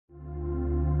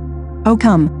O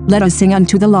come, let us sing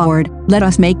unto the Lord, let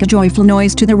us make a joyful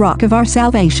noise to the rock of our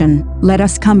salvation. Let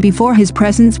us come before his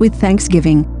presence with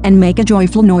thanksgiving, and make a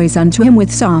joyful noise unto him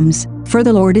with psalms. For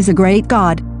the Lord is a great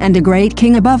God, and a great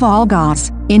King above all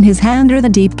gods. In his hand are the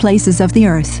deep places of the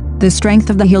earth. The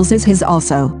strength of the hills is his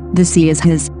also. The sea is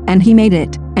his, and he made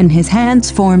it, and his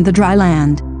hands formed the dry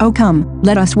land. O come,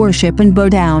 let us worship and bow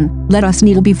down. Let us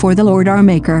kneel before the Lord our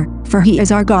Maker. For he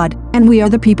is our God, and we are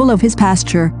the people of his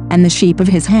pasture, and the sheep of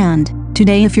his hand.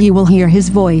 Today if ye will hear his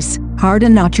voice,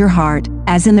 harden not your heart,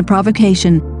 as in the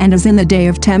provocation, and as in the day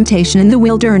of temptation in the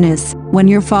wilderness, when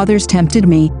your fathers tempted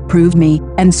me, proved me,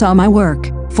 and saw my work.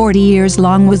 40 years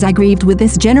long was I grieved with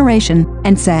this generation,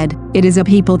 and said, It is a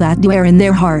people that do err in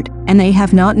their heart, and they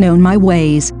have not known my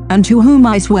ways, unto whom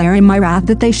I swear in my wrath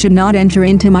that they should not enter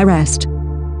into my rest.